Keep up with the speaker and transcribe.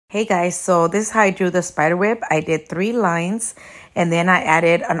Hey guys, so this is how I drew the spider web. I did 3 lines and then I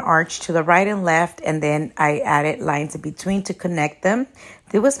added an arch to the right and left, and then I added lines in between to connect them.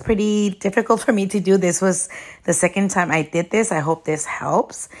 It was pretty difficult for me to do. This was the second time I did this. I hope this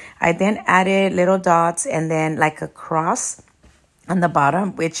helps. I then added little dots and then like a cross on the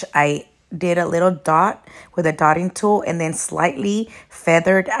bottom, which I did a little dot with a dotting tool and then slightly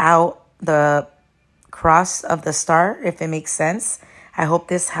feathered out the cross of the star, if it makes sense. I hope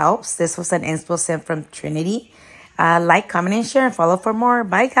this helps. This was an inspo sent from Trinity. Like, comment, and share, and follow for more.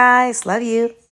 Bye, guys. Love you.